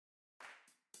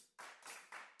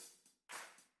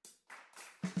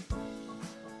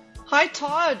Hi,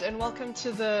 Todd, and welcome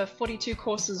to the 42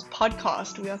 Courses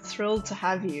podcast. We are thrilled to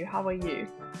have you. How are you?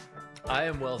 I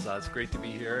am well, Zaz. It's great to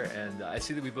be here, and I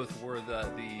see that we both wore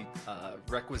the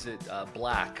requisite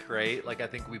black, right? Like I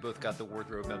think we both got the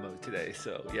wardrobe memo today.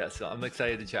 So yeah, so I'm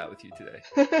excited to chat with you today.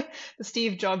 The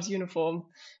Steve Jobs uniform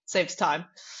saves time,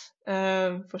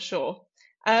 for sure.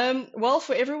 Well,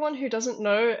 for everyone who doesn't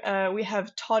know, we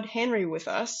have Todd Henry with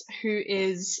us, who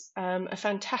is a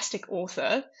fantastic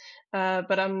author.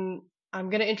 But I'm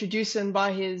going to introduce him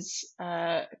by his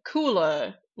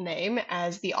cooler name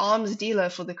as the arms dealer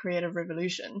for the creative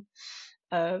revolution.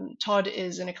 Todd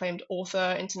is an acclaimed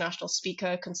author, international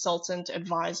speaker, consultant,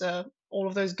 advisor, all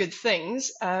of those good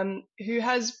things, who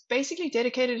has basically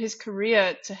dedicated his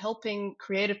career to helping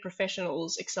creative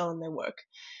professionals excel in their work.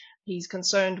 He's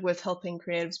concerned with helping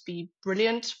creatives be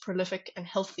brilliant, prolific, and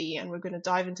healthy, and we're going to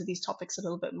dive into these topics a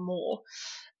little bit more.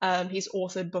 He's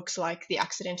authored books like The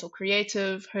Accidental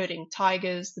Creative, Herding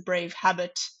Tigers, The Brave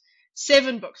Habit.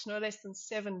 7 books, no less than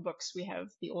 7 books we have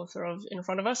the author of in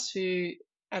front of us,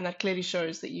 and that clearly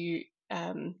shows that you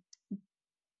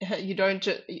don't.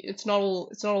 It's not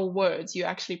all words. You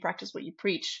actually practice what you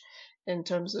preach in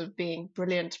terms of being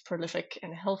brilliant, prolific,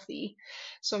 and healthy.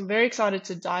 So I'm very excited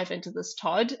to dive into this,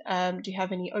 Todd. Do you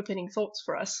have any opening thoughts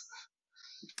for us?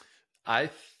 I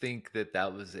think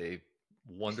that was a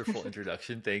wonderful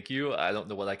introduction. Thank you. I don't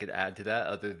know what I could add to that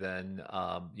other than,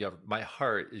 my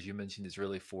heart, as you mentioned, is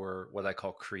really for what I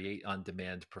call create on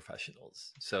demand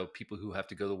professionals. So people who have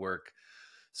to go to work,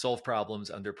 solve problems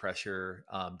under pressure,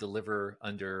 deliver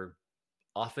under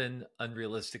often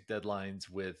unrealistic deadlines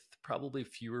with probably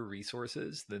fewer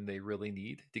resources than they really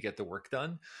need to get the work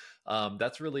done.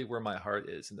 That's really where my heart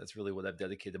is. And that's really what I've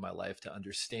dedicated my life to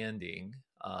understanding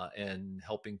and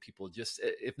helping people just,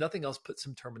 if nothing else, put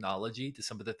some terminology to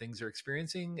some of the things they're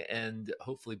experiencing and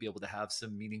hopefully be able to have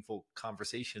some meaningful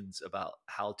conversations about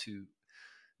how to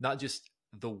not just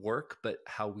the work, but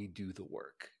how we do the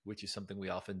work, which is something we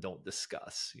often don't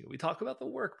discuss. We talk about the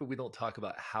work, but we don't talk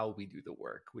about how we do the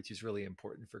work, which is really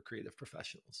important for creative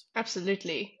professionals.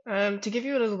 Absolutely. To give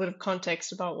you a little bit of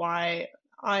context about why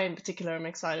I, in particular, am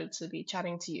excited to be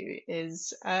chatting to you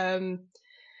is, so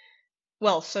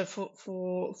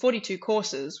for 42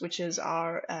 Courses, which is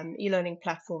our e-learning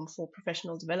platform for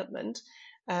professional development,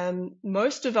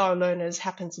 most of our learners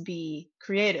happen to be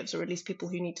creatives, or at least people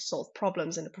who need to solve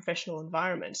problems in a professional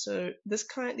environment. So these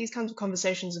kinds of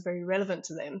conversations are very relevant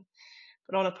to them.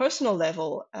 But on a personal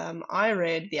level, I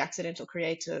read The Accidental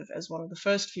Creative as one of the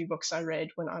first few books I read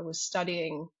when I was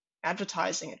studying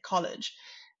advertising at college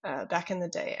back in the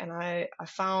day. And I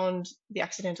found The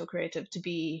Accidental Creative to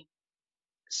be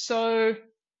so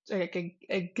like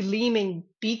a gleaming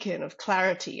beacon of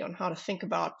clarity on how to think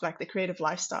about like the creative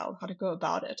lifestyle, how to go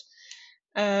about it.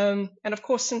 And of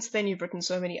course, since then, you've written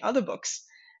so many other books.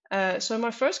 So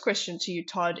my first question to you,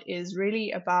 Todd, is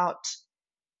really about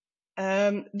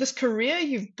this career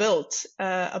you've built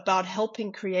about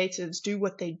helping creatives do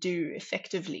what they do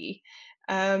effectively.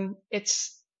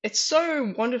 It's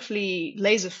so wonderfully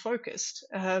laser focused.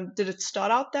 Did it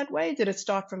start out that way? Did it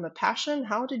start from a passion?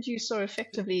 How did you so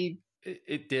effectively?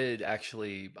 It did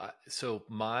actually. So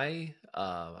my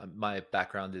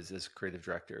background is as a creative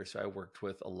director. So I worked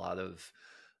with a lot of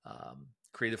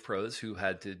creative pros who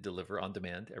had to deliver on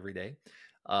demand every day.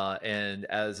 And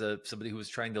as somebody who was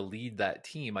trying to lead that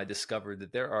team, I discovered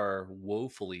that there are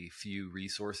woefully few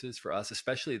resources for us,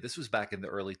 especially this was back in the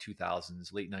early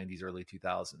 2000s, late 90s, early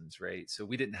 2000s, right? So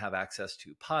we didn't have access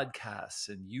to podcasts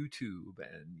and YouTube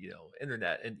and,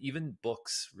 internet, and even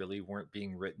books really weren't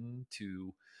being written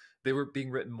to, they were being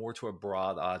written more to a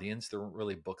broad audience. There weren't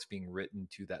really books being written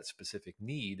to that specific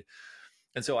need.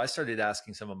 And so I started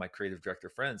asking some of my creative director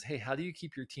friends, hey, how do you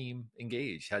keep your team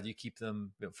engaged? How do you keep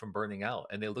them from burning out?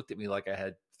 And they looked at me like I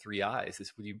had 3 eyes.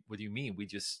 This, what do you mean? We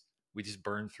just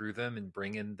burn through them and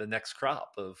bring in the next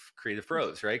crop of creative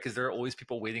pros, right? Because there are always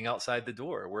people waiting outside the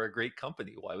door. We're a great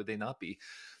company. Why would they not be?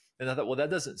 And I thought, well, that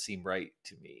doesn't seem right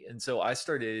to me. And so I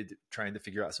started trying to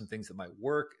figure out some things that might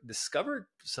work, discovered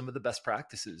some of the best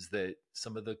practices that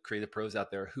some of the creative pros out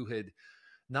there who had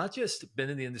not just been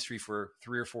in the industry for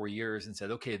 3 or 4 years and said,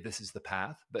 okay, this is the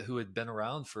path, but who had been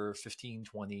around for 15,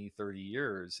 20, 30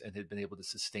 years and had been able to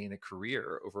sustain a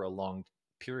career over a long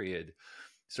period,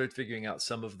 started figuring out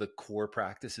some of the core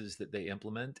practices that they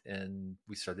implement. And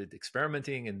we started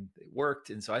experimenting and it worked.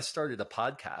 And so I started a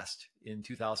podcast in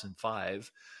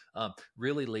 2005,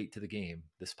 really late to the game,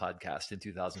 this podcast in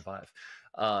 2005,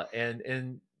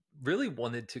 and really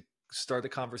wanted to start a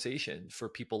conversation for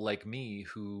people like me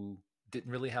who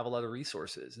didn't really have a lot of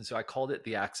resources. And so I called it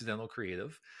The Accidental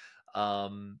Creative.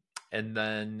 And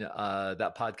then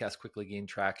that podcast quickly gained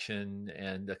traction,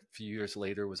 and a few years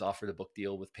later was offered a book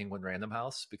deal with Penguin Random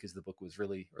House because the book was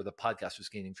really, or the podcast was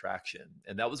gaining traction,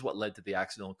 and that was what led to the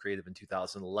Accidental Creative in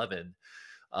 2011.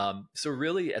 So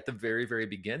really, at the very, very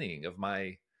beginning of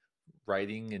my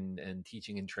writing and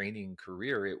teaching and training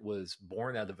career, it was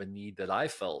born out of a need that I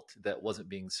felt that wasn't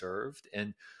being served.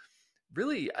 And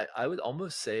really, I would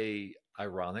almost say,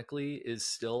 ironically, is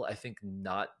still, I think,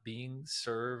 not being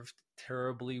served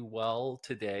terribly well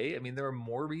today. I mean, there are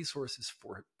more resources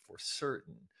for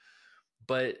certain,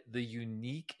 but the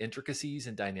unique intricacies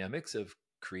and dynamics of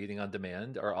creating on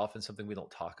demand are often something we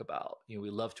don't talk about. You know, we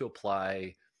love to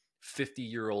apply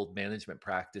 50-year-old management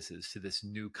practices to this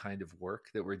new kind of work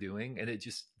that we're doing, and it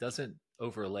just doesn't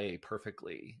overlay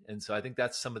perfectly. And so I think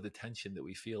that's some of the tension that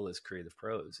we feel as creative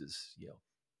pros is, you know,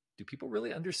 do people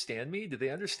really understand me? Do they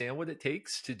understand what it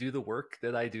takes to do the work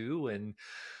that I do? And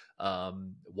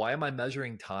why am I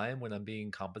measuring time when I'm being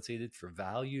compensated for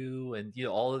value? And, you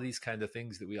know, all of these kind of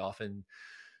things that we often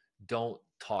don't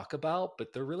talk about,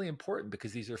 but they're really important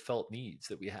because these are felt needs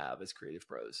that we have as creative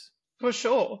pros. For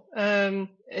sure.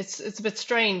 It's a bit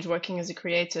strange working as a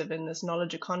creative in this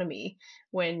knowledge economy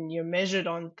when you're measured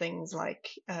on things like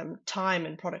time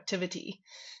and productivity.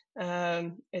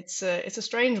 It's a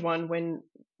strange one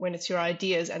when it's your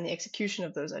ideas and the execution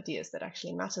of those ideas that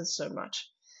actually matters so much.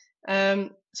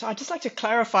 So I'd just like to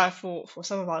clarify for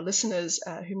some of our listeners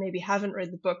who maybe haven't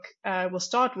read the book. We'll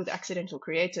start with Accidental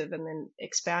Creative and then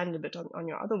expand a bit on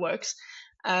your other works.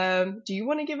 Do you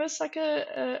want to give us like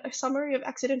a summary of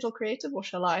Accidental Creative, or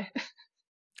shall I?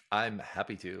 I'm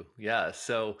happy to. Yeah.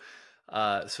 So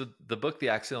the book, The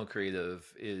Accidental Creative,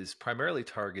 is primarily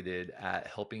targeted at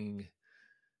helping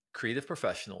creative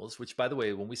professionals, which, by the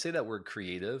way, when we say that word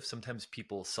creative, sometimes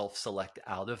people self-select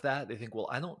out of that. They think, well,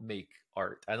 I don't make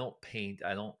art, I don't paint,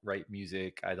 I don't write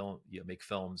music, I don't, you know, make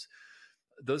films.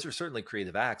 Those are certainly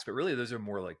creative acts, but really those are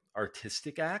more like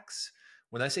artistic acts.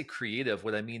 When I say creative,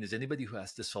 what I mean is anybody who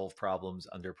has to solve problems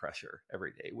under pressure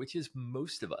every day, which is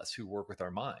most of us who work with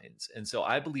our minds. And so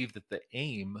I believe that the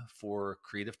aim for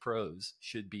creative pros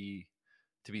should be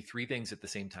to be three things at the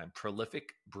same time: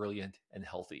 prolific, brilliant, and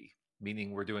healthy.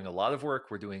 Meaning we're doing a lot of work,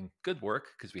 we're doing good work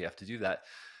because we have to do that,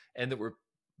 and that we're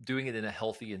doing it in a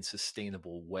healthy and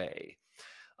sustainable way.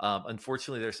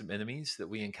 Unfortunately, there's some enemies that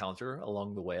we encounter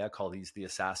along the way. I call these the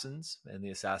assassins. And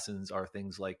the assassins are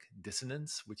things like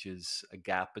dissonance, which is a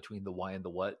gap between the why and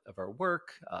the what of our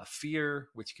work, fear,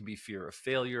 which can be fear of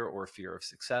failure or fear of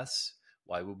success.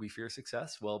 Why would we fear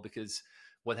success? Well, because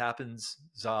what happens,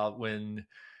 when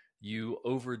you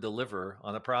over deliver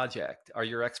on a project? Are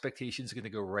your expectations going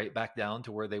to go right back down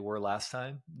to where they were last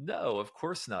time? No, of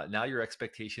course not. Now your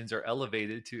expectations are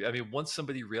elevated to, I mean, once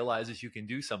somebody realizes you can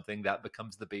do something, that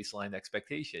becomes the baseline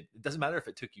expectation. It doesn't matter if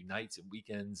it took you nights and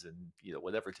weekends and, you know,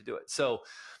 whatever to do it. So,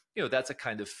 you know, that's a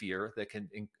kind of fear that can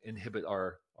inhibit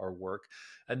our work.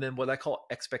 And then what I call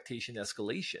expectation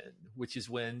escalation, which is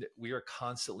when we are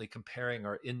constantly comparing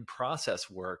our in process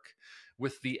work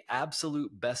with the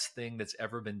absolute best thing that's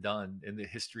ever been done in the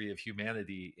history of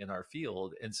humanity in our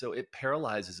field. And so it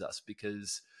paralyzes us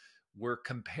because we're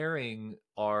comparing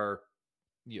our,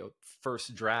 you know,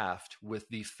 first draft with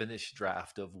the finished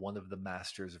draft of one of the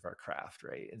masters of our craft,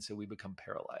 right? And so we become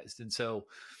paralyzed. And so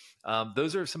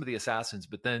those are some of the assassins.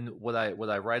 But then what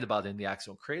I write about in the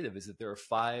Accidental Creative is that there are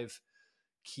 5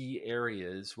 key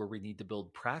areas where we need to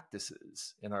build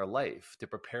practices in our life to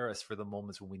prepare us for the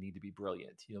moments when we need to be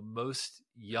brilliant. You know, most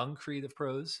young creative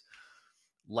pros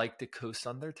like to coast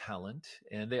on their talent,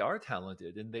 and they are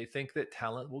talented, and they think that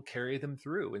talent will carry them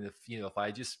through. And if, you know, if I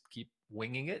just keep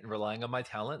winging it and relying on my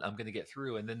talent, I'm going to get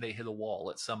through. And then they hit a wall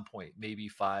at some point, maybe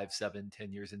 5, 7,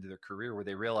 10 years into their career, where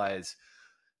they realize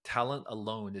talent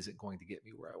alone isn't going to get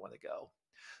me where I want to go.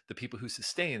 The people who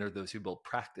sustain are those who build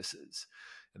practices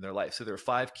in their life. So there are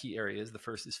 5 key areas. The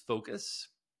first is focus,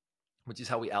 which is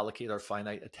how we allocate our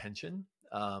finite attention.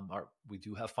 We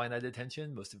do have finite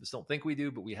attention. Most of us don't think we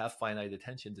do, but we have finite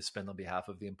attention to spend on behalf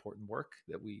of the important work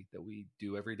that we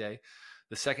do every day.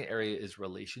 The second area is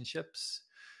relationships.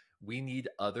 We need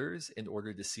others in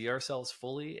order to see ourselves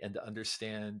fully and to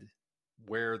understand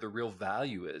where the real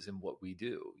value is in what we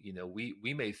do. You know, we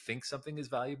may think something is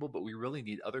valuable, but we really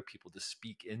need other people to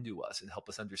speak into us and help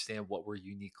us understand what we're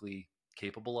uniquely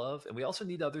capable of. And we also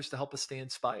need others to help us stay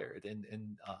inspired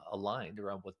and aligned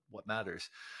around what matters.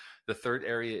 The third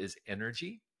area is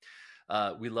energy.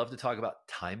 We love to talk about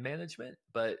time management,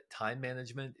 but time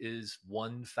management is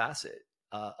one facet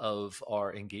of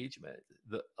our engagement.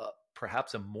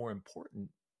 Perhaps a more important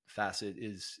facet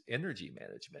is energy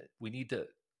management. We need to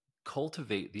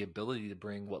cultivate the ability to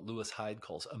bring what Lewis Hyde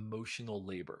calls emotional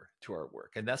labor to our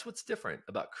work. And that's what's different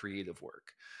about creative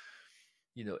work.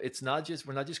 It's not just,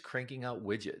 we're not just cranking out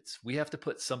widgets. We have to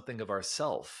put something of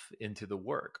ourself into the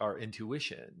work, our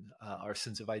intuition, our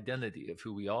sense of identity of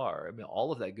who we are. I mean,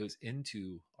 all of that goes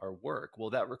into our work.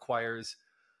 Well, that requires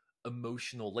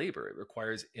emotional labor. It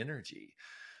requires energy.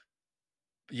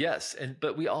 Yes,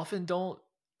 but we often don't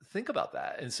think about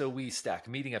that. And so we stack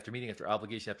meeting after meeting after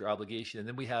obligation, and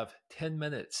then we have 10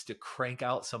 minutes to crank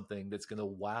out something that's going to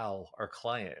wow our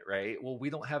client, right? Well,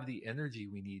 we don't have the energy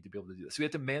we need to be able to do this. So we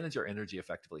have to manage our energy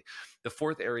effectively. The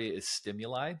fourth area is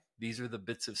stimuli. These are the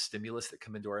bits of stimulus that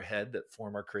come into our head that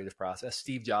form our creative process.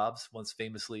 Steve Jobs once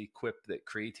famously quipped that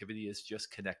creativity is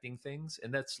just connecting things,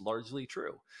 and that's largely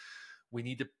true. We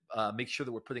need to make sure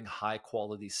that we're putting high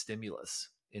quality stimulus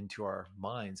into our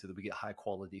mind so that we get high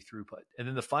quality throughput. And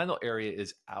then the final area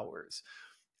is hours.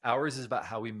 Hours is about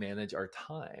how we manage our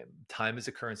time. Time is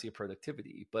a currency of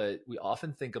productivity, but we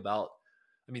often think about,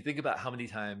 think about how many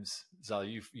times, Zal,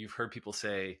 you've heard people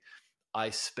say, I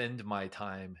spend my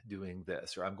time doing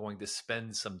this, or I'm going to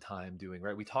spend some time doing,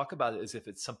 right? We talk about it as if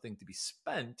it's something to be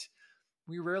spent.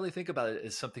 We rarely think about it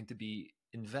as something to be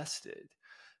invested.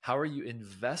 How are you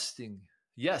investing?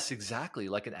 Yes, exactly.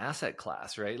 Like an asset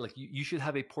class, right? Like you should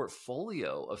have a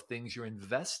portfolio of things you're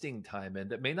investing time in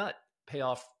that may not pay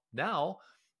off now,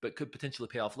 but could potentially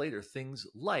pay off later. Things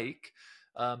like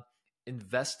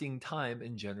investing time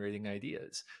in generating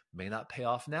ideas may not pay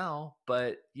off now,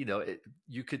 but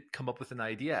you could come up with an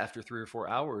idea after 3 or 4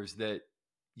 hours that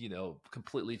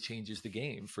completely changes the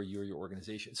game for you or your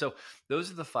organization. So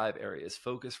those are the 5 areas: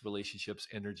 focus, relationships,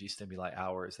 energy, stimuli,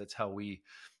 hours. That's how we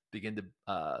begin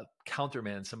to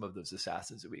countermand some of those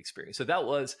assassins that we experience. So that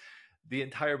was the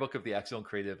entire book of The Accidental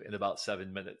Creative in about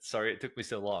 7 minutes. Sorry it took me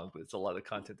so long, but it's a lot of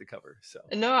content to cover. So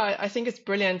No, I think it's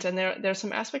brilliant, and there are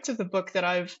some aspects of the book that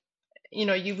I've,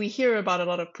 we hear about a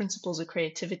lot of principles of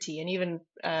creativity and even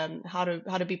how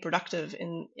to be productive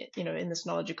in this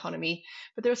knowledge economy.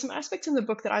 But there are some aspects in the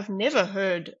book that I've never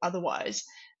heard otherwise,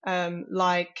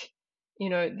 like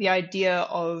the idea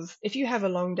of, if you have a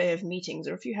long day of meetings,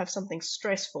 or if you have something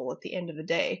stressful at the end of the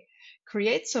day,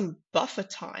 create some buffer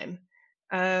time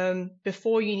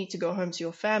before you need to go home to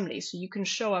your family, so you can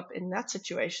show up in that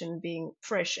situation being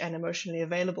fresh and emotionally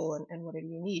available, and whatever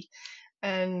you need.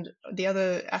 And the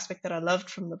other aspect that I loved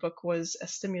from the book was a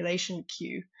stimulation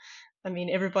cue. I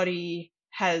mean, everybody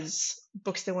has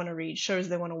books they want to read, shows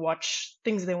they want to watch,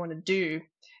 things they want to do.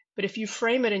 But if you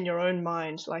frame it in your own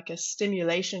mind like a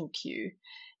stimulation cue,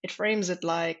 it frames it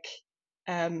like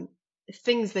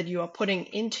things that you are putting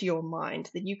into your mind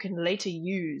that you can later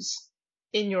use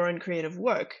in your own creative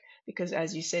work. Because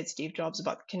as you said, Steve Jobs,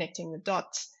 about connecting the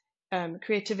dots,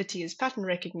 creativity is pattern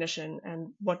recognition, and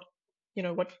what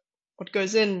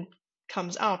goes in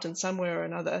comes out in some way or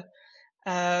another.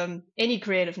 Any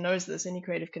creative knows this. Any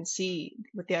creative can see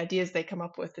with the ideas they come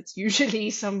up with, it's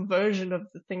usually some version of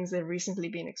the things they've recently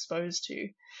been exposed to.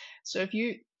 So if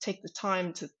you take the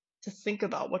time to think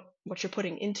about what you're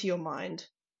putting into your mind,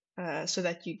 so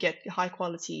that you get high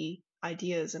quality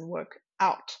ideas and work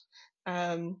out.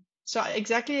 So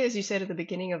exactly as you said at the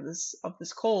beginning of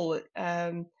this call,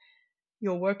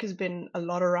 your work has been a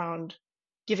lot around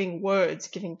giving words,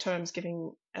 giving terms,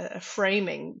 giving a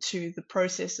framing to the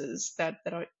processes that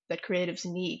creatives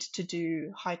need to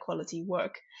do high quality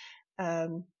work.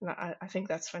 I think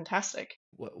that's fantastic.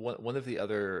 One of the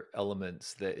other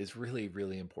elements that is really,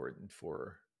 really important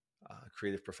for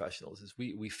creative professionals is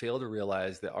we fail to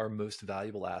realize that our most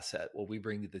valuable asset, what we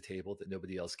bring to the table that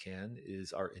nobody else can,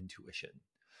 is our intuition.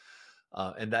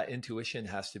 And that intuition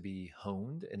has to be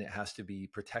honed and it has to be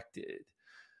protected.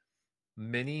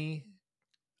 Many,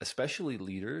 especially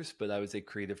leaders, but I would say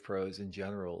creative pros in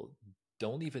general,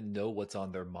 don't even know what's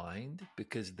on their mind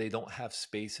because they don't have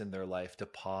space in their life to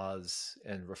pause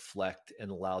and reflect and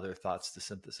allow their thoughts to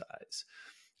synthesize.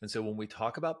 And so when we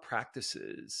talk about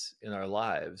practices in our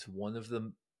lives, one of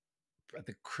the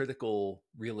critical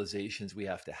realizations we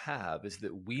have to have is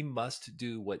that we must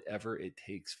do whatever it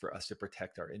takes for us to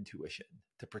protect our intuition,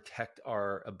 to protect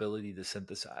our ability to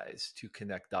synthesize, to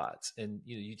connect dots. And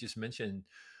you just mentioned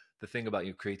the thing about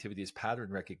your creativity is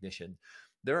pattern recognition.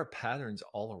 There are patterns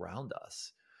all around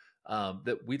us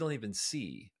that we don't even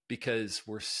see because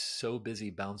we're so busy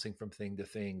bouncing from thing to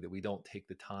thing that we don't take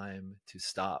the time to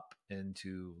stop and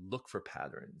to look for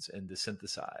patterns and to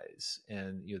synthesize.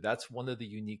 And that's one of the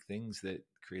unique things that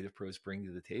creative pros bring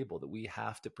to the table that we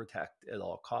have to protect at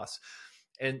all costs.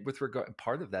 And with regard,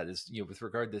 part of that is with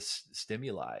regard to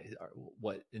stimuli,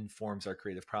 what informs our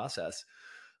creative process.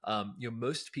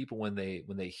 Most people when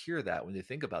they hear that, when they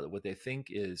think about it, what they think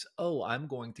is, oh, I'm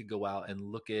going to go out and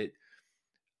look at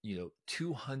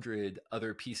 200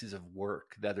 other pieces of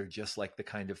work that are just like the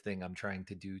kind of thing I'm trying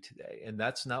to do today. And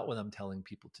that's not what I'm telling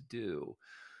people to do.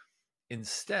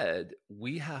 Instead,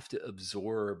 we have to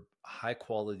absorb high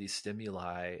quality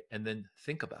stimuli and then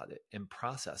think about it and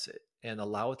process it and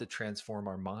allow it to transform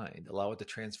our mind, allow it to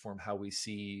transform how we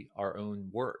see our own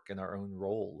work and our own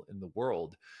role in the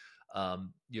world.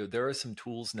 There are some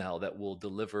tools now that will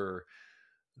deliver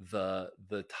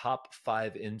the top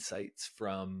 5 insights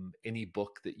from any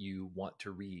book that you want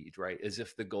to read, right? As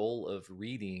if the goal of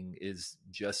reading is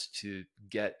just to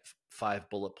get 5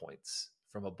 bullet points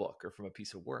from a book or from a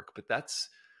piece of work. But that's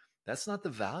not the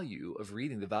value of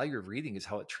reading. The value of reading is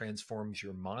how it transforms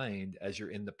your mind as you're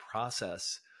in the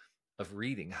process of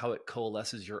reading, how it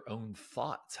coalesces your own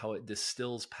thoughts, how it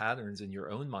distills patterns in your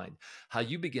own mind, how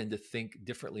you begin to think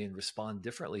differently and respond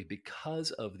differently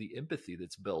because of the empathy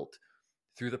that's built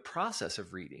through the process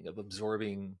of reading, of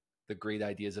absorbing the great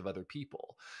ideas of other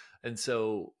people. And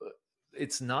so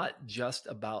it's not just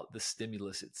about the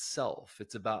stimulus itself.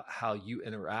 It's about how you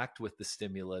interact with the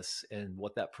stimulus and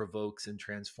what that provokes and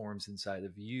transforms inside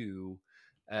of you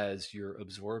as you're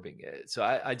absorbing it. So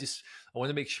I want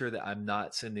to make sure that I'm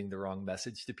not sending the wrong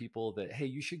message to people that, hey,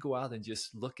 you should go out and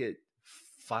just look at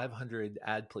 500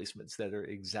 ad placements that are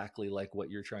exactly like what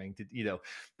you're trying to,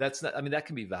 that's not, I mean, that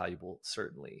can be valuable,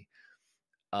 certainly.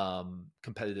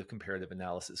 Comparative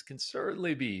analysis can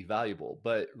certainly be valuable,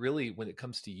 but really when it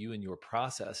comes to you and your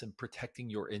process and protecting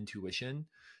your intuition,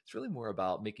 it's really more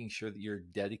about making sure that you're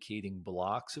dedicating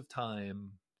blocks of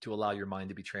time to allow your mind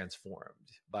to be transformed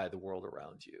by the world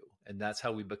around you. And that's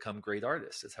how we become great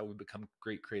artists. That's how we become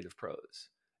great creative pros.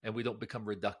 And we don't become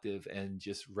reductive and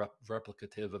just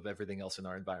replicative of everything else in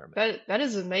our environment. That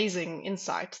is amazing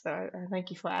insight, though. Thank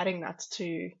you for adding that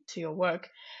to your work.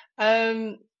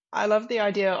 Um, I love the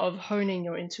idea of honing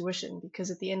your intuition because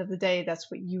at the end of the day,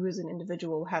 that's what you as an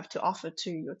individual have to offer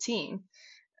to your team.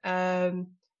 Um,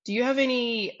 do you have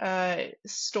any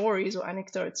stories or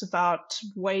anecdotes about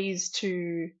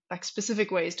like specific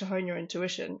ways to hone your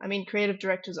intuition? I mean, creative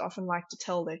directors often like to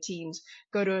tell their teams,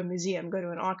 go to a museum, go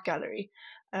to an art gallery.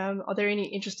 Are there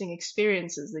any interesting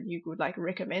experiences that you would like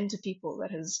recommend to people that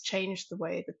has changed the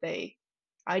way that they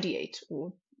ideate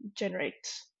or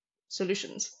generate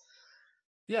solutions?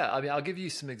 Yeah, I mean, I'll give you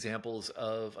some examples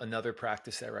of another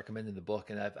practice I recommend in the book,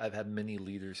 and I've had many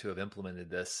leaders who have implemented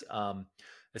this.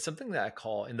 It's something that I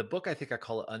call in the book. I think I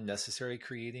call it unnecessary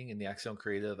creating. In the Accidental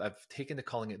Creative, I've taken to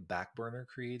calling it back burner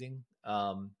creating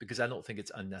because I don't think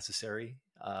it's unnecessary.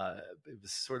 It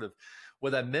was sort of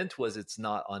what I meant was it's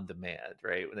not on demand,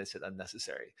 right? When I said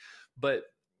unnecessary, but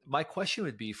my question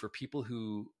would be for people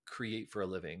who create for a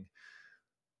living,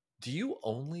 do you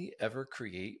only ever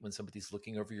create when somebody's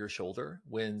looking over your shoulder,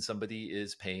 when somebody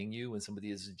is paying you, when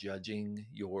somebody is judging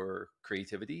your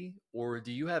creativity? Or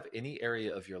do you have any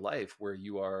area of your life where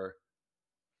you are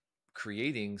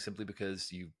creating simply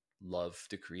because you love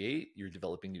to create, you're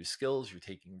developing new skills, you're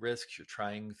taking risks, you're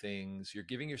trying things, you're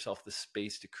giving yourself the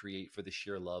space to create for the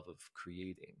sheer love of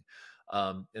creating?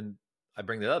 And I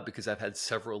bring that up because I've had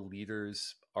several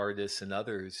leaders, artists, and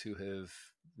others who have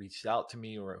reached out to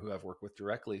me or who I've worked with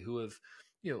directly who have,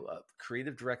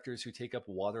 creative directors who take up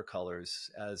watercolors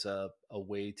as a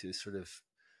way to sort of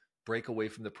break away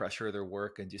from the pressure of their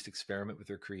work and just experiment with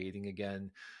their creating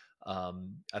again.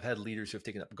 I've had leaders who have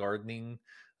taken up gardening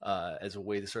as a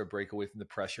way to sort of break away from the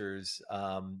pressures.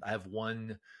 I have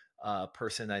one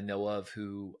person I know of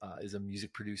who is a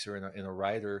music producer and a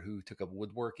writer who took up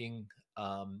woodworking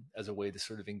as a way to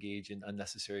sort of engage in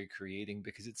unnecessary creating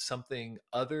because it's something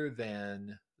other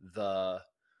than the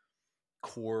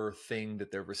core thing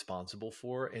that they're responsible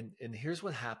for. And here's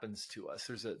what happens to us.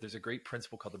 There's a great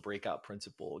principle called the breakout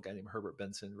principle. A guy named Herbert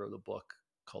Benson wrote a book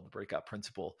called the breakout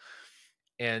principle.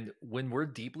 And when we're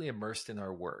deeply immersed in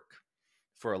our work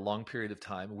for a long period of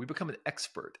time, we become an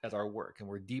expert at our work and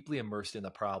we're deeply immersed in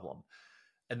a problem.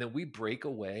 And then we break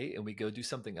away and we go do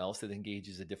something else that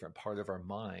engages a different part of our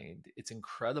mind. It's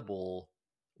incredible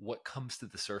what comes to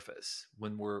the surface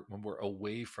when we're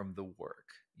away from the work.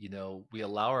 We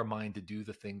allow our mind to do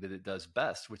the thing that it does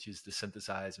best, which is to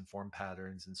synthesize and form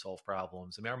patterns and solve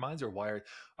problems. I mean, our minds are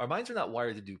not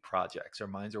wired to do projects. Our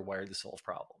minds are wired to solve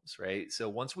problems, right? So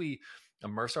once we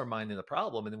immerse our mind in the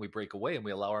problem and then we break away and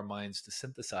we allow our minds to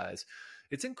synthesize,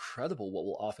 it's incredible what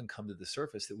will often come to the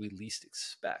surface that we least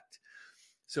expect.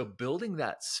 So building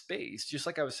that space, just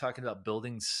like I was talking about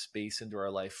building space into our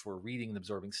life for reading and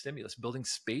absorbing stimulus, building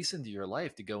space into your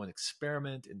life to go and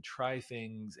experiment and try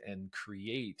things and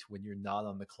create when you're not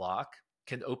on the clock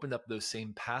can open up those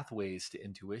same pathways to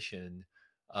intuition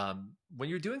when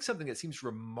you're doing something that seems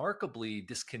remarkably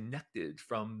disconnected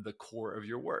from the core of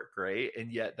your work, right? And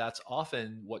yet that's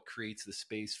often what creates the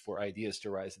space for ideas to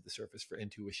rise to the surface, for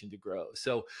intuition to grow.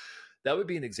 So that would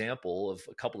be an example of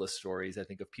a couple of stories, I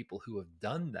think, of people who have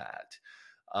done that.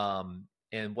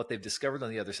 And what they've discovered on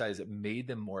the other side is it made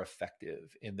them more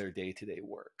effective in their day-to-day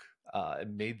work. It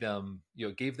made them,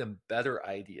 gave them better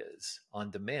ideas on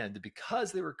demand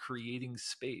because they were creating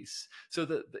space.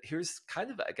 So here's kind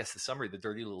of, I guess, the summary. The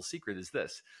dirty little secret is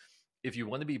this: if you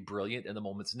want to be brilliant in a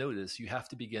moment's notice, you have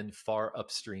to begin far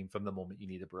upstream from the moment you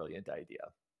need a brilliant idea.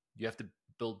 You have to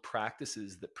build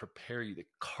practices that prepare you, to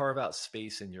carve out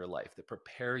space in your life, that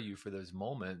prepare you for those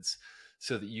moments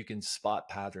so that you can spot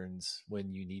patterns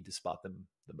when you need to spot them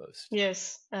the most.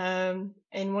 Yes.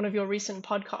 In one of your recent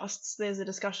podcasts, there's a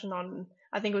discussion on,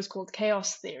 I think it was called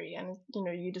chaos theory. And,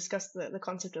 you discussed the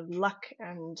concept of luck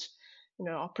and,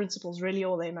 are principles really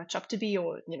all they match up to be,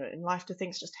 or, in life do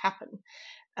things just happen?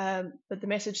 But the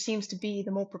message seems to be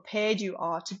the more prepared you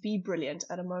are to be brilliant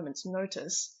at a moment's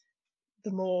notice,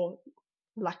 the more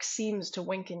luck seems to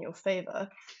wink in your favor.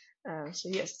 So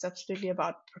yes, it's absolutely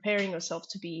about preparing yourself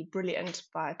to be brilliant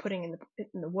by putting in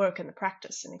the work and the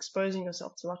practice and exposing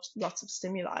yourself to lots of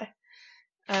stimuli.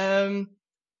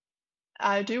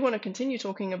 I do want to continue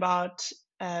talking about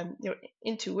your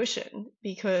intuition,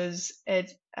 because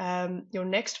your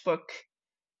next book,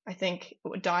 I think,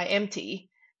 Die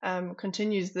Empty,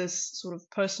 continues this sort of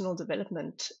personal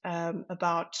development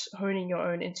about honing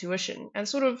your own intuition and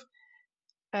sort of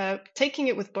taking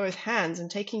it with both hands and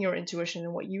taking your intuition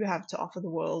and what you have to offer the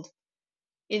world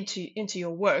into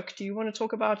your work. Do you want to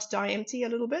talk about Die Empty a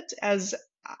little bit? As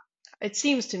it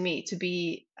seems to me to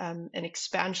be an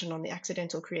expansion on the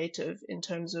accidental creative in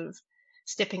terms of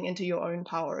stepping into your own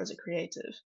power as a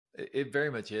creative. It very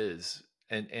much is.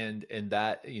 And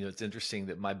that, it's interesting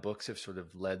that my books have sort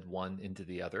of led one into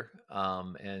the other.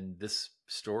 And this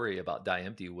story about Die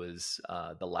Empty was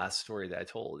the last story that I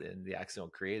told in The Accidental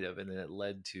Creative, and then it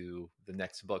led to the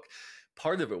next book.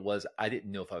 Part of it was I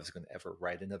didn't know if I was going to ever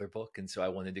write another book, and so I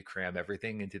wanted to cram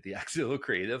everything into The Accidental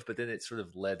Creative, but then it sort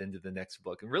of led into the next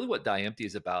book. And really what Die Empty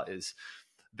is about is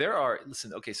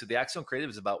so the Accidental Creative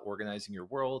is about organizing your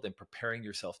world and preparing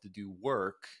yourself to do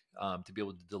work, to be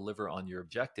able to deliver on your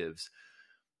objectives.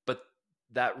 But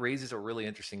that raises a really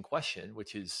interesting question,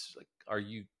 which is, like, are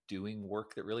you doing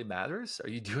work that really matters? Are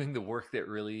you doing the work that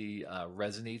really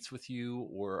resonates with you,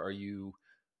 or are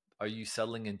you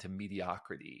settling into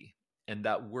mediocrity? And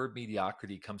that word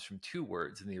mediocrity comes from two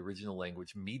words in the original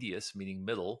language: medius, meaning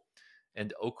middle,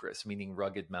 and ocris, meaning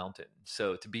rugged mountain.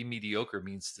 So to be mediocre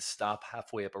means to stop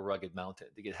halfway up a rugged mountain,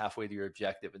 to get halfway to your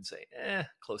objective and say,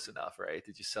 close enough, right?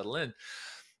 To just settle in.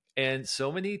 And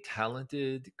so many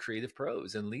talented creative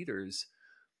pros and leaders,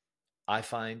 I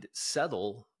find,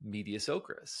 settle medius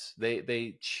ocris.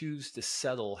 They choose to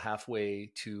settle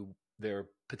halfway to their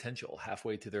potential,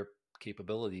 halfway to their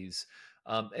capabilities.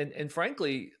 And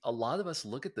frankly, a lot of us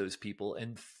look at those people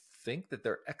and think that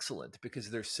they're excellent because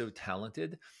they're so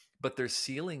talented, but their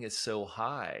ceiling is so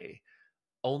high.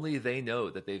 Only they know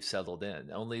that they've settled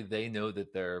in. Only they know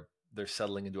that they're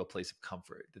settling into a place of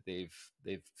comfort, that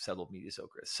they've settled medius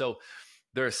ocris. So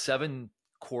there are 7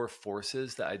 core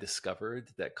forces that I discovered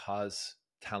that cause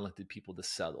talented people to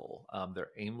settle. Their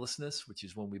aimlessness, which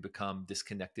is when we become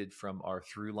disconnected from our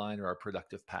through line or our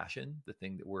productive passion, the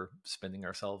thing that we're spending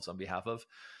ourselves on behalf of.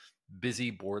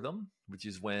 Busy boredom, which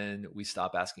is when we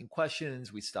stop asking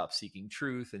questions, we stop seeking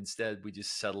truth. Instead, we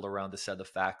just settle around a set of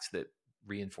facts that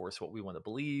reinforce what we want to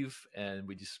believe, and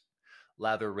we just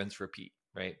lather, rinse, repeat,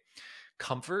 right?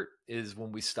 Comfort is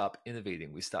when we stop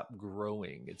innovating, we stop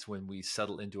growing. It's when we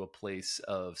settle into a place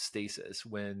of stasis,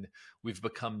 when we've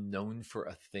become known for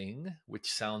a thing,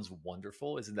 which sounds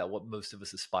wonderful. Isn't that what most of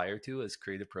us aspire to as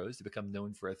creative pros, to become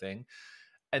known for a thing?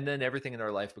 And then everything in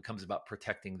our life becomes about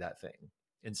protecting that thing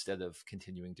instead of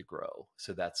continuing to grow.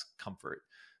 So that's comfort.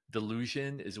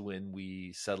 Delusion is when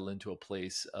we settle into a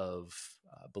place of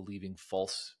believing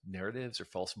false narratives or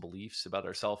false beliefs about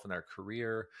ourselves and our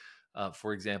career.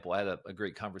 For example, I had a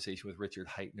great conversation with Richard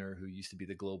Heitner, who used to be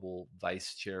the global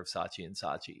vice chair of Saatchi &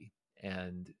 Saatchi.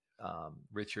 And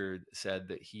Richard said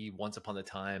that he, once upon a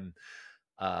time,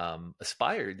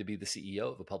 aspired to be the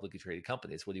CEO of a publicly traded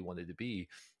company. It's what he wanted to be.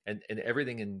 And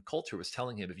everything in culture was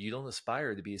telling him, if you don't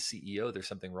aspire to be a CEO, there's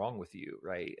something wrong with you,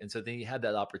 right? And so then he had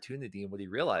that opportunity, and what he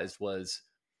realized was,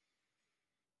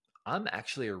 I'm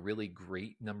actually a really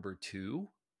great number 2,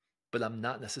 but I'm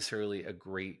not necessarily a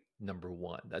great number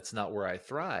one. That's not where I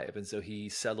thrive. And so he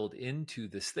settled into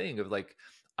this thing of like,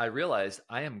 I realized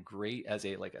I am great as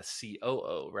a like a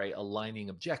COO, right? Aligning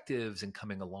objectives and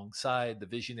coming alongside the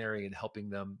visionary and helping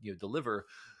them, deliver.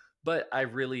 But I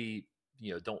really,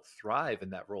 don't thrive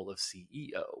in that role of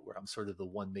CEO, where I'm sort of the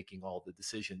one making all the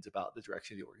decisions about the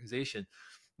direction of the organization.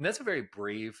 And that's a very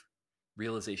brave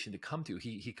realization to come to.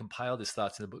 He compiled his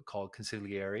thoughts in a book called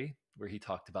Consigliere, where he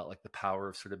talked about like the power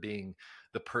of sort of being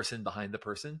the person behind the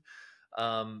person.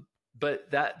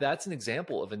 But that's an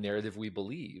example of a narrative we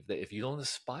believe, that if you don't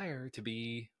aspire to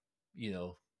be, you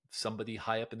know, somebody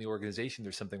high up in the organization,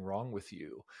 there's something wrong with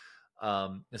you.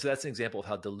 And so that's an example of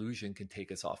how delusion can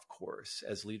take us off course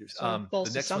as leaders. So The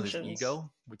false next one is assumptions.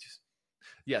 ego, which is,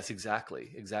 yes,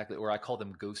 exactly, exactly. Or I call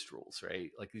them ghost rules, right?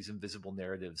 Like these invisible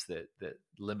narratives that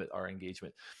limit our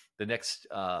engagement. The next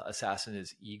assassin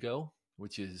is ego,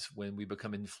 which is when we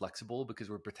become inflexible because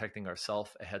we're protecting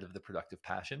ourselves ahead of the productive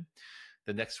passion.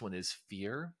 The next one is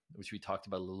fear, which we talked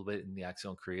about a little bit in the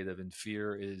Axiom Creative. And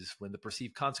fear is when the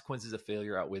perceived consequences of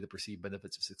failure outweigh the perceived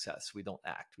benefits of success. We don't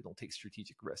act, we don't take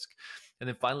strategic risk. And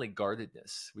then finally,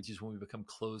 guardedness, which is when we become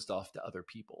closed off to other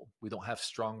people. We don't have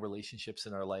strong relationships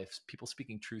in our lives, people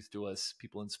speaking truth to us,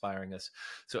 people inspiring us.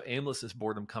 So aimlessness,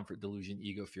 boredom, comfort, delusion,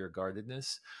 ego, fear,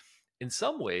 guardedness. In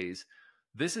some ways,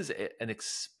 this is an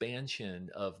expansion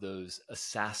of those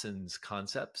assassins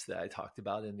concepts that I talked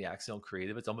about in the Axiom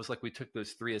Creative. It's almost like we took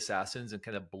those three assassins and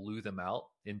kind of blew them out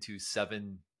into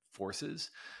seven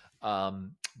forces.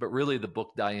 But really, the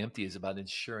book Die Empty is about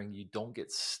ensuring you don't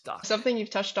get stuck. Something you've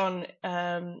touched on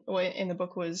or in the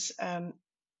book was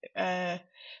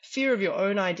fear of your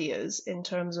own ideas, in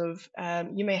terms of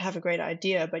you may have a great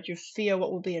idea, but you fear what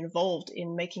will be involved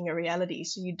in making a reality,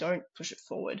 so you don't push it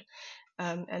forward.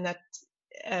 And that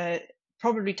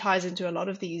probably ties into a lot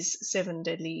of these seven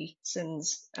deadly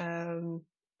sins,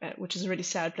 which is a really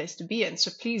sad place to be in. So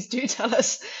please do tell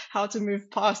us how to move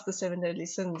past the seven deadly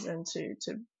sins and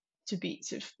to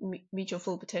meet your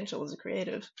full potential as a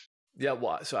creative. Yeah,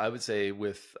 well, so I would say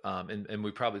with, and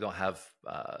we probably don't have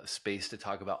space to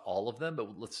talk about all of them,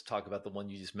 but let's talk about the one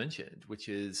you just mentioned, which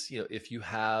is, if you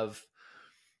have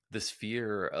this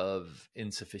fear of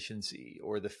insufficiency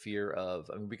or the fear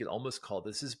of, I mean, we could almost call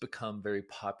this has become very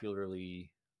popularly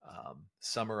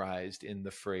summarized in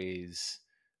the phrase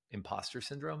imposter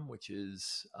syndrome, which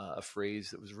is a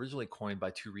phrase that was originally coined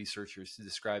by two researchers to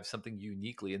describe something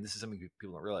uniquely, and this is something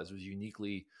people don't realize was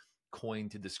uniquely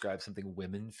coined to describe something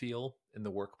women feel in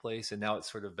the workplace. And now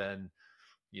it's sort of been,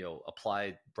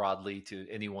 applied broadly to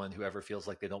anyone who ever feels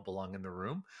like they don't belong in the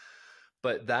room.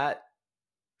 But that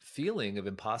feeling of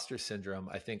imposter syndrome,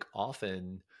 I think,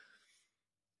 often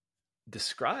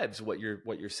describes what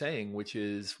you're saying, which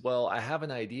is, well, I have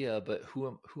an idea, but who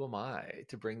am I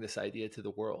to bring this idea to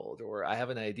the world? Or I have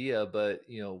an idea, but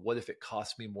what if it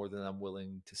costs me more than I'm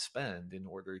willing to spend in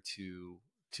order to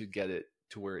get it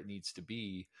to where it needs to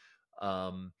be?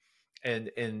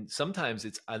 And sometimes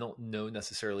it's, I don't know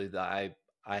necessarily that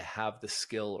I have the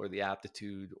skill or the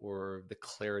aptitude or the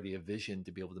clarity of vision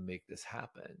to be able to make this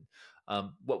happen.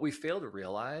 What we fail to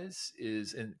realize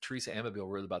is, and Teresa Amabile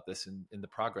wrote about this in The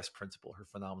Progress Principle, her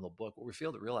phenomenal book. What we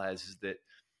fail to realize is that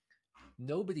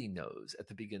nobody knows at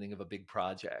the beginning of a big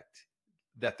project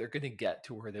that they're going to get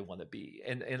to where they want to be.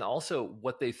 And also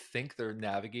what they think they're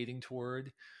navigating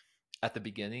toward at the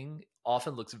beginning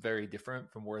often looks very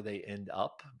different from where they end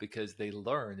up, because they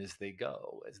learn as they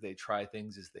go, as they try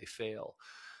things, as they fail.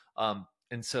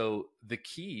 And so the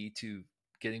key to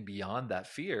getting beyond that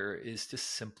fear is to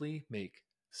simply make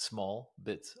small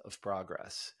bits of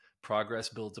progress. Progress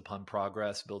builds upon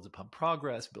progress, builds upon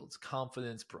progress, builds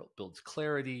confidence, builds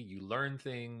clarity. You learn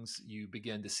things, you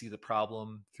begin to see the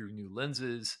problem through new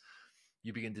lenses,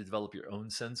 you begin to develop your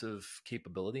own sense of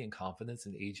capability and confidence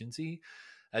and agency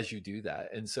as you do that.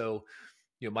 And so,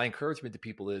 my encouragement to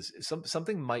people is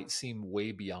something might seem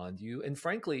way beyond you. And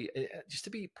frankly, just to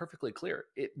be perfectly clear,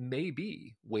 it may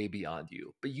be way beyond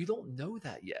you, but you don't know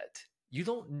that yet. You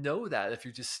don't know that if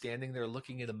you're just standing there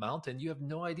looking at a mountain. You have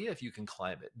no idea if you can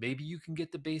climb it. Maybe you can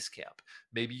get to base camp.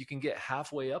 Maybe you can get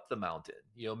halfway up the mountain.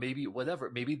 Maybe whatever.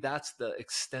 Maybe that's the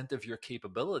extent of your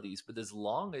capabilities. But as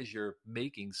long as you're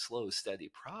making slow,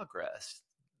 steady progress,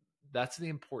 that's the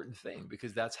important thing,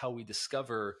 because that's how we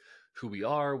discover who we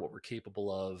are, what we're capable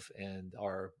of, and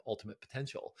our ultimate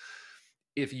potential.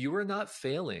 If you are not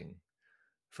failing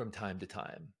from time to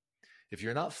time, if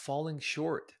you're not falling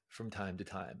short from time to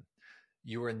time,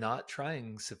 you are not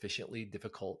trying sufficiently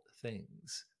difficult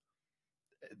things.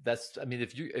 That's, I mean,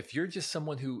 if you're just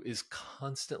someone who is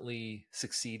constantly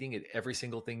succeeding at every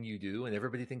single thing you do and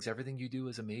everybody thinks everything you do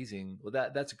is amazing, well,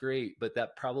 that's great, but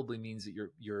that probably means that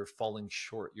you're falling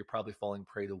short. You're probably falling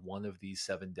prey to one of these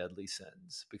seven deadly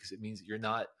sins, because it means that you're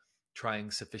not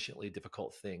trying sufficiently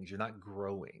difficult things. You're not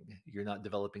growing. You're not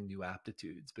developing new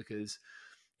aptitudes, because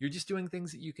you're just doing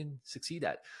things that you can succeed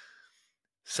at.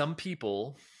 Some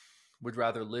people would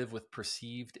rather live with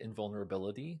perceived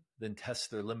invulnerability than test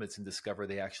their limits and discover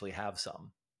they actually have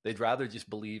some. They'd rather just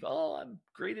believe, oh, I'm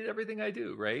great at everything I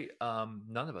do, right?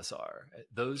 None of us are.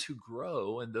 Those who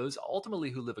grow and those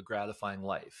ultimately who live a gratifying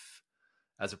life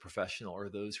as a professional are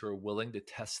those who are willing to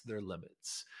test their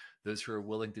limits, those who are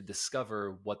willing to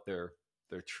discover what their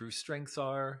true strengths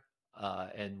are,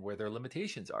 and where their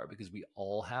limitations are, because we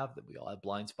all have them. We all have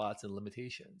blind spots and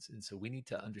limitations. And so we need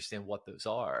to understand what those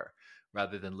are,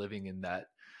 rather than living in that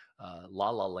la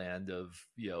la land of,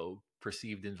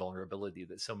 perceived invulnerability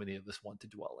that so many of us want to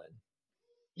dwell in.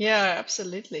 Yeah,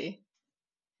 absolutely.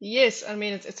 Yes, I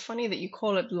mean it's funny that you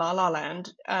call it La La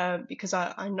Land, because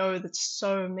I know that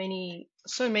so many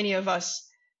of us,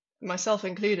 myself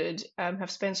included,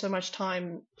 have spent so much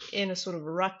time in a sort of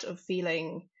rut of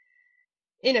feeling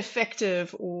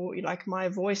ineffective, or like my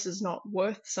voice is not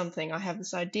worth something. I have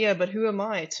this idea, but who am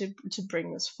I to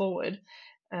bring this forward?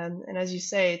 And as you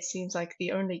say, it seems like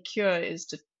the only cure is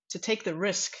to take the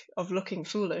risk of looking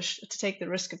foolish, to take the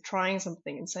risk of trying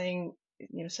something and saying,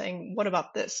 what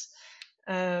about this?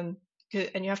 Um,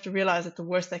 and you have to realize that the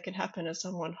worst that can happen is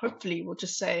someone hopefully will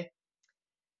just say,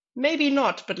 maybe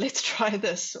not, but let's try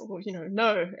this, or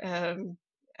no.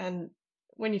 And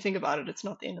when you think about it, it's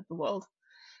not the end of the world.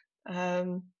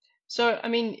 Um, so, I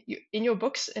mean, in your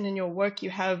books and in your work, you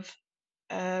have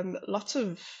lots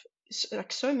of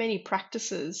like so many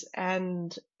practices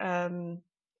and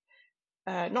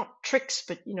not tricks,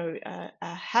 but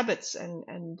habits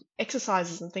and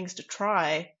exercises and things to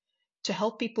try to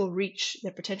help people reach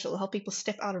their potential, help people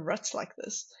step out of ruts like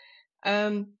this.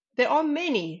 There are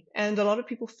many, and a lot of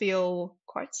people feel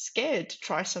quite scared to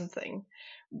try something.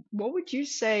 What would you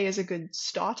say is a good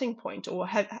starting point, or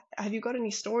have you got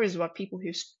any stories about people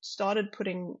who started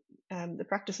putting the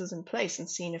practices in place and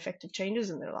seen effective changes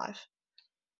in their life?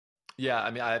 Yeah,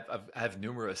 I mean, I have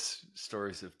numerous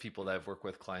stories of people that I've worked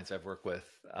with, clients I've worked with,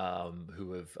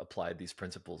 who have applied these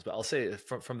principles. But I'll say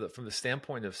from the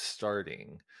standpoint of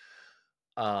starting,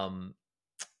 um,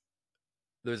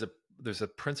 there's a there's a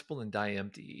principle in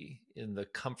DMD in the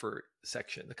comfort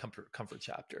section, the comfort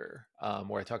chapter,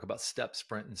 where I talk about step,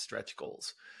 sprint, and stretch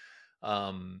goals.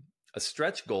 Um, a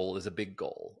stretch goal is a big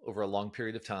goal over a long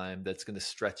period of time that's going to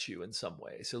stretch you in some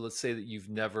way. So let's say that you've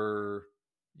never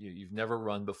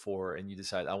run before and you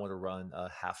decide, I want to run a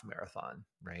half marathon,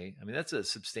 right? I mean, that's a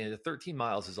substantial 13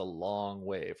 miles is a long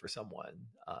way for someone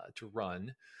to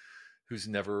run who's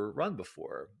never run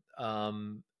before.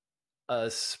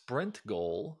 A sprint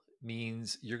goal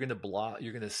means you're going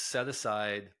to set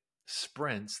aside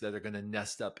sprints that are going to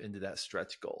nest up into that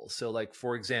stretch goal. So like,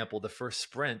 for example, the first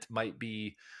sprint might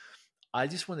be, I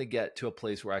just want to get to a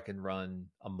place where I can run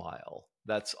a mile.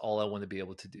 That's all I want to be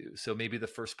able to do. So maybe the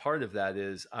first part of that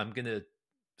is I'm going to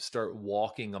start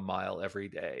walking a mile every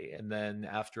day. And then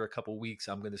after a couple weeks,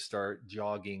 I'm going to start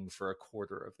jogging for a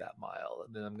quarter of that mile.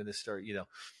 And then I'm going to start,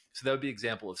 so that would be an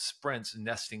example of sprints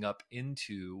nesting up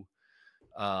into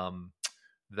um,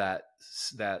 that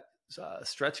that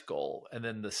stretch goal. And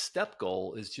then the step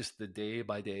goal is just the day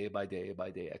by day by day by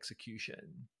day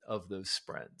execution of those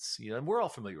sprints. And we're all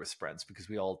familiar with sprints because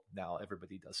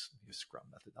everybody does Scrum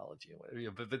methodology and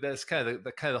whatever. But that's kind of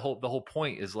the whole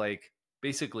point is like,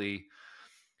 basically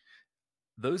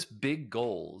those big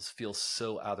goals feel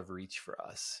so out of reach for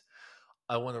us.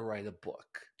 I want to write a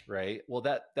book, right? Well,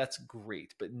 that's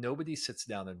great, but nobody sits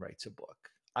down and writes a book.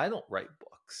 I don't write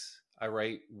books. I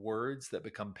write words that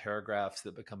become paragraphs,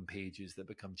 that become pages, that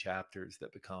become chapters,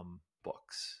 that become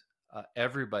books.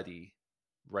 Everybody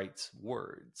writes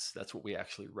words. That's what we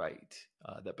actually write,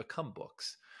 that become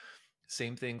books.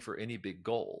 Same thing for any big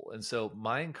goal. And so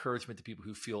my encouragement to people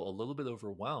who feel a little bit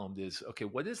overwhelmed is, okay,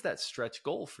 what is that stretch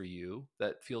goal for you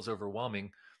that feels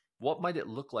overwhelming? What might it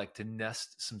look like to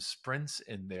nest some sprints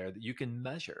in there that you can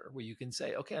measure, where you can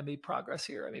say, okay, I made progress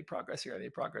here, I made progress here, I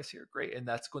made progress here. Great. And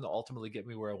that's going to ultimately get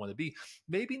me where I want to be.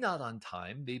 Maybe not on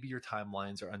time. Maybe your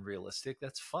timelines are unrealistic.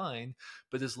 That's fine.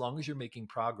 But as long as you're making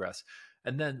progress.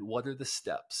 And then what are the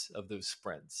steps of those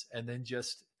sprints? And then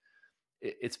just,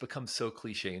 it's become so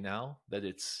cliche now that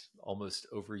it's almost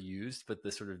overused, but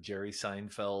the sort of Jerry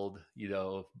Seinfeld,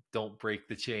 don't break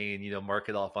the chain, mark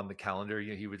it off on the calendar.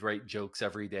 He would write jokes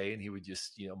every day and he would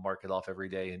just, mark it off every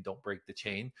day and don't break the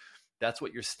chain. That's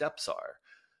what your steps are.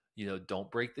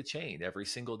 don't break the chain. Every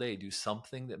single day, do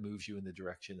something that moves you in the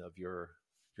direction of your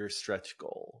stretch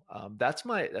goal. That's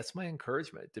my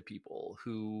encouragement to people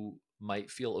who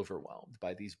might feel overwhelmed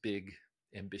by these big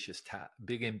ambitious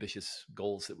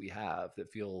goals that we have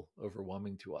that feel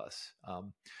overwhelming to us.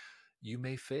 You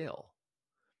may fail.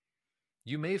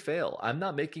 You may fail. I'm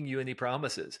not making you any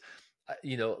promises.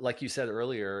 Like you said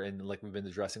earlier, and like we've been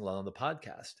addressing a lot on the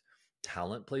podcast,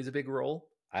 talent plays a big role.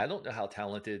 I don't know how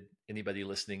talented anybody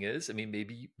listening is. I mean,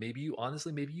 maybe you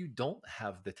honestly, maybe you don't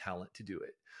have the talent to do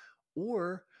it.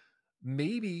 Or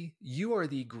maybe you are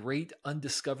the great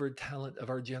undiscovered talent of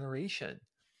our generation.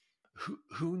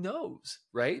 Who knows,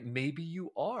 right? Maybe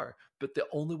you are, but the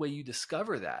only way you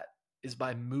discover that is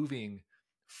by moving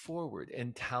forward.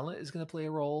 And talent is going to play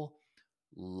a role,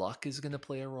 luck is going to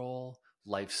play a role,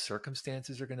 life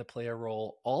circumstances are going to play a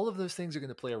role. All of those things are going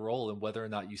to play a role in whether or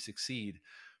not you succeed.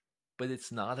 But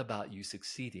it's not about you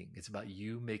succeeding. It's about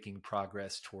you making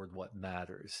progress toward what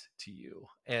matters to you.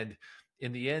 And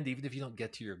in the end, even if you don't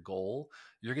get to your goal,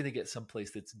 you're going to get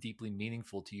someplace that's deeply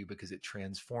meaningful to you because it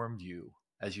transformed you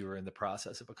as you were in the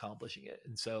process of accomplishing it.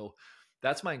 And so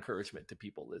that's my encouragement to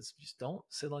people is just don't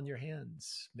sit on your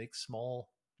hands, make small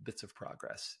bits of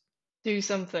progress. Do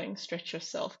something, stretch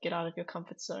yourself, get out of your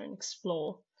comfort zone,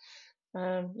 explore.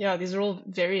 Yeah, these are all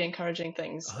very encouraging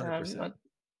things. 100%.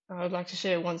 I would like to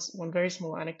share one very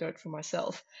small anecdote for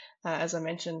myself. As I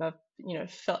mentioned, I've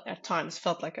felt at times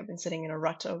felt like I've been sitting in a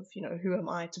rut of who am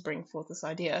I to bring forth this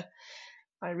idea.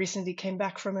 I recently came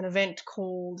back from an event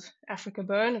called Africa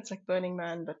Burn. It's like Burning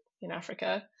Man, but in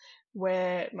Africa,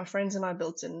 where my friends and I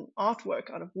built an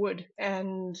artwork out of wood.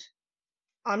 And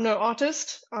I'm no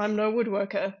artist, I'm no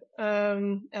woodworker.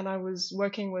 And I was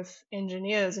working with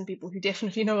engineers and people who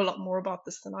definitely know a lot more about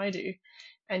this than I do.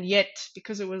 And yet,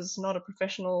 because it was not a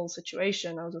professional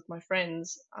situation, I was with my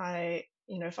friends.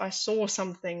 If I saw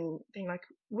something being like,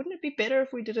 wouldn't it be better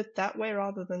if we did it that way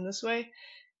rather than this way?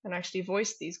 And actually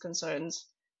voiced these concerns.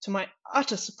 To my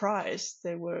utter surprise,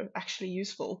 they were actually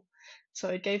useful. So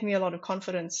it gave me a lot of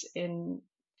confidence in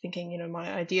thinking,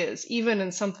 my ideas, even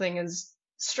in something as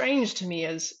strange to me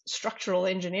as structural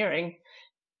engineering,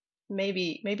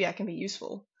 maybe I can be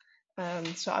useful.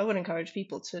 So I would encourage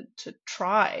people to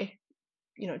try,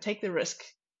 take the risk,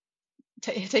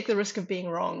 take the risk of being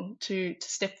wrong, to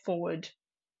step forward,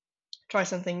 try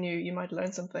something new. You might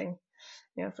learn something.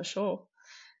 Yeah, for sure.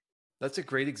 That's a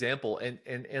great example.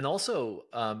 And also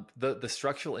the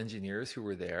structural engineers who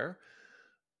were there,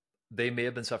 they may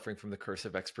have been suffering from the curse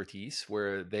of expertise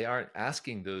where they aren't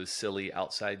asking those silly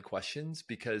outside questions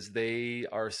because they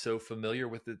are so familiar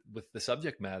with the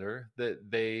subject matter that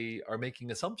they are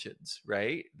making assumptions,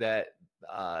 right?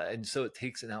 And so it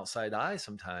takes an outside eye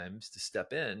sometimes to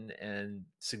step in and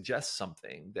suggest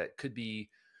something that could be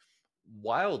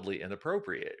wildly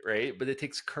inappropriate, right? But it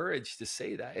takes courage to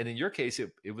say that. And in your case,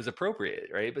 it was appropriate,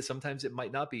 right? But sometimes it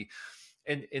might not be.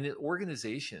 And in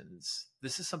organizations,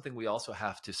 this is something we also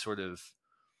have to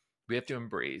we have to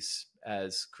embrace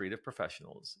as creative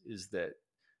professionals is that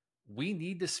we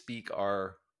need to speak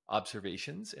our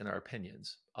observations and our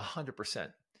opinions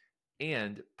 100%.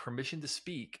 And permission to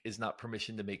speak is not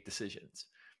permission to make decisions.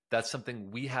 That's something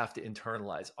we have to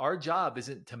internalize. Our job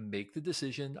isn't to make the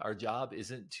decision. Our job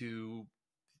isn't to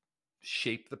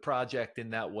shape the project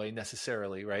in that way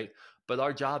necessarily, right? But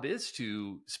our job is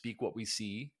to speak what we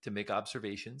see, to make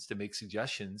observations, to make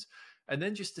suggestions, and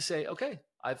then just to say, okay,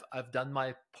 I've done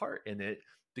my part in it,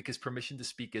 because permission to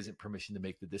speak isn't permission to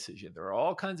make the decision. There are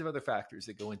all kinds of other factors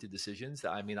that go into decisions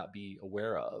that I may not be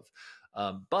aware of,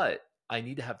 but I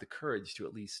need to have the courage to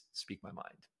at least speak my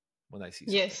mind when I see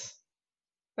something. Yes,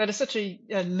 that is such a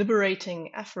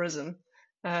liberating aphorism.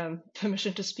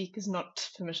 Permission to speak is not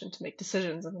permission to make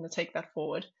decisions. I'm going to take that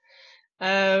forward.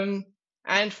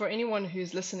 And for anyone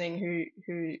who's listening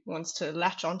who wants to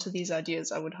latch onto these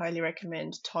ideas, I would highly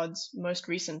recommend Todd's most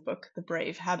recent book, The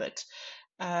Brave Habit.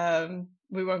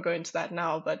 We won't go into that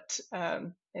now, but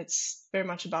it's very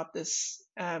much about this,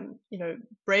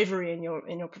 bravery in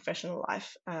your professional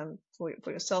life,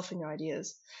 for yourself and your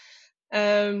ideas.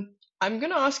 I'm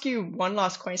going to ask you one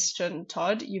last question,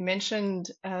 Todd. You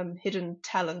mentioned hidden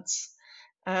talents.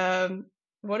 Um,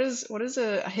 what is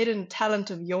a hidden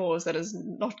talent of yours that has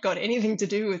not got anything to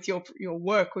do with your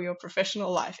work or your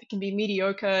professional life? It can be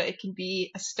mediocre, it can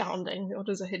be astounding. What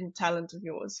is a hidden talent of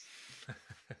yours?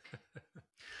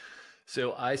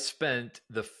 So I spent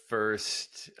the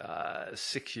first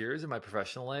 6 years of my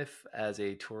professional life as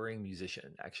a touring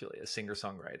musician, actually a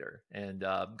singer-songwriter, and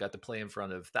got to play in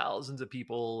front of thousands of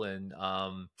people, and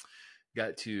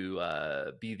got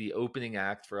to be the opening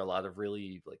act for a lot of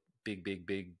really like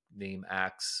big name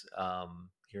acts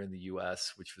here in the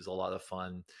US, which was a lot of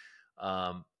fun.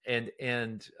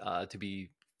 And to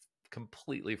be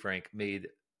completely frank, made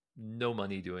no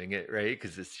money doing it, right?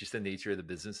 Because it's just the nature of the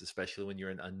business, especially when you're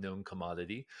an unknown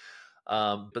commodity.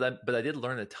 But I did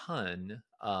learn a ton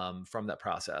from that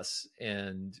process,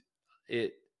 and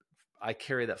it I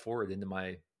carry that forward into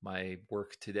my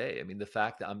work today. I mean, the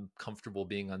fact that I'm comfortable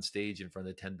being on stage in front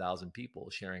of 10,000 people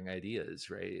sharing ideas,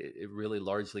 right? It really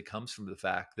largely comes from the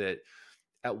fact that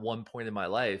at one point in my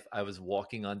life, I was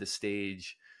walking onto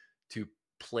stage to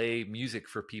play music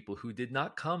for people who did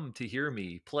not come to hear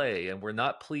me play and were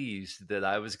not pleased that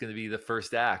I was going to be the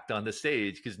first act on the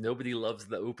stage, because nobody loves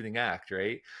the opening act,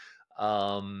 right?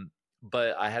 Um,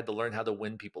 but I had to learn how to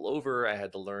win people over. I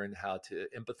had to learn how to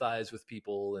empathize with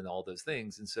people and all those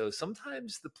things. And so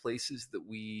sometimes the places that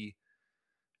we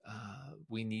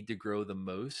need to grow the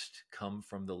most come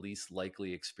from the least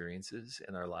likely experiences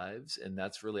in our lives. And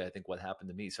that's really, I think, what happened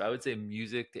to me. So I would say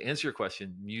music, to answer your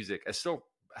question, music. I still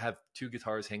have 2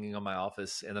 guitars hanging on my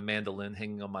office and a mandolin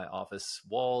hanging on my office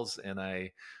walls. And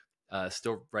I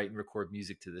still write and record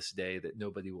music to this day that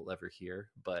nobody will ever hear.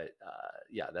 But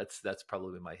yeah, that's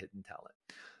probably my hidden talent.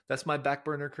 That's my back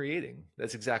burner creating.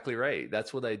 That's exactly right.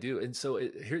 That's what I do. And so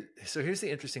here's the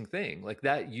interesting thing. Like,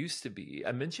 that used to be,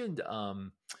 I mentioned,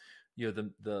 the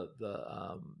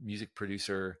music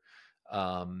producer.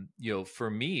 For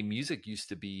me, music used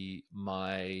to be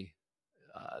my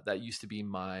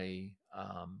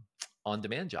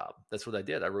on-demand job. That's what I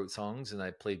did. I wrote songs and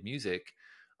I played music.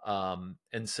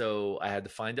 And so I had to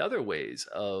find other ways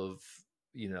of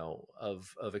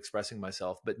expressing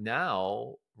myself. But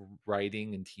now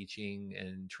writing and teaching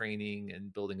and training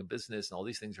and building a business and all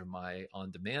these things are my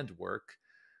on-demand work.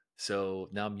 So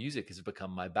now music has become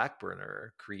my back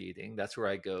burner creating. That's where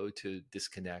I go to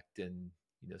disconnect and,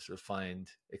 sort of find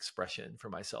expression for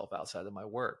myself outside of my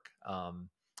work.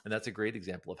 And that's a great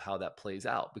example of how that plays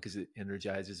out, because it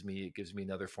energizes me. It gives me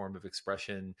another form of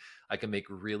expression. I can make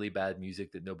really bad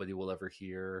music that nobody will ever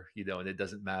hear, and it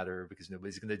doesn't matter because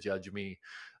nobody's going to judge me.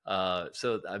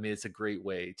 So, I mean, it's a great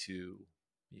way to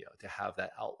have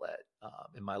that outlet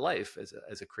in my life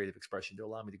as a creative expression to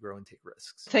allow me to grow and take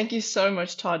risks. Thank you so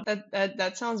much, Todd.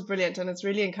 That sounds brilliant, and it's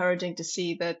really encouraging to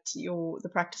see that the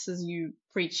practices you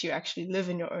preach, you actually live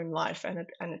in your own life, and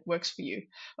it works for you.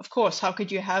 Of course, how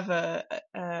could you have a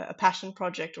passion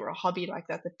project or a hobby like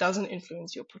that doesn't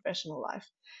influence your professional life?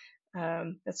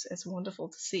 It's wonderful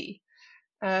to see.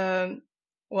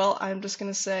 Well, I'm just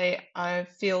going to say I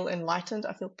feel enlightened.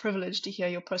 I feel privileged to hear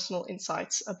your personal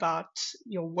insights about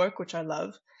your work, which I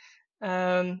love.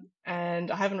 And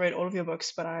I haven't read all of your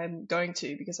books, but I'm going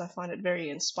to, because I find it very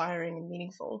inspiring and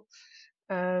meaningful.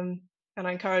 And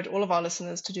I encourage all of our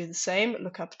listeners to do the same.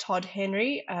 Look up Todd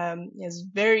Henry. He has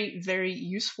a very, very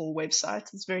useful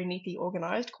website. It's very neatly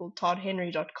organized, called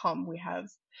toddhenry.com. We have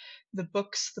the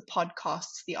books, the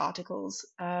podcasts, the articles.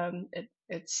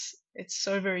 It's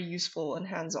so very useful and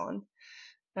hands-on.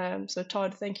 So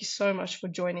Todd, thank you so much for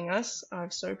joining us.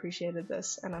 I've so appreciated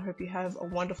this, and I hope you have a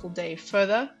wonderful day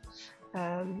further.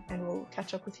 And we'll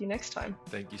catch up with you next time.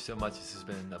 Thank you so much. This has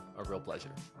been a real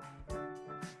pleasure.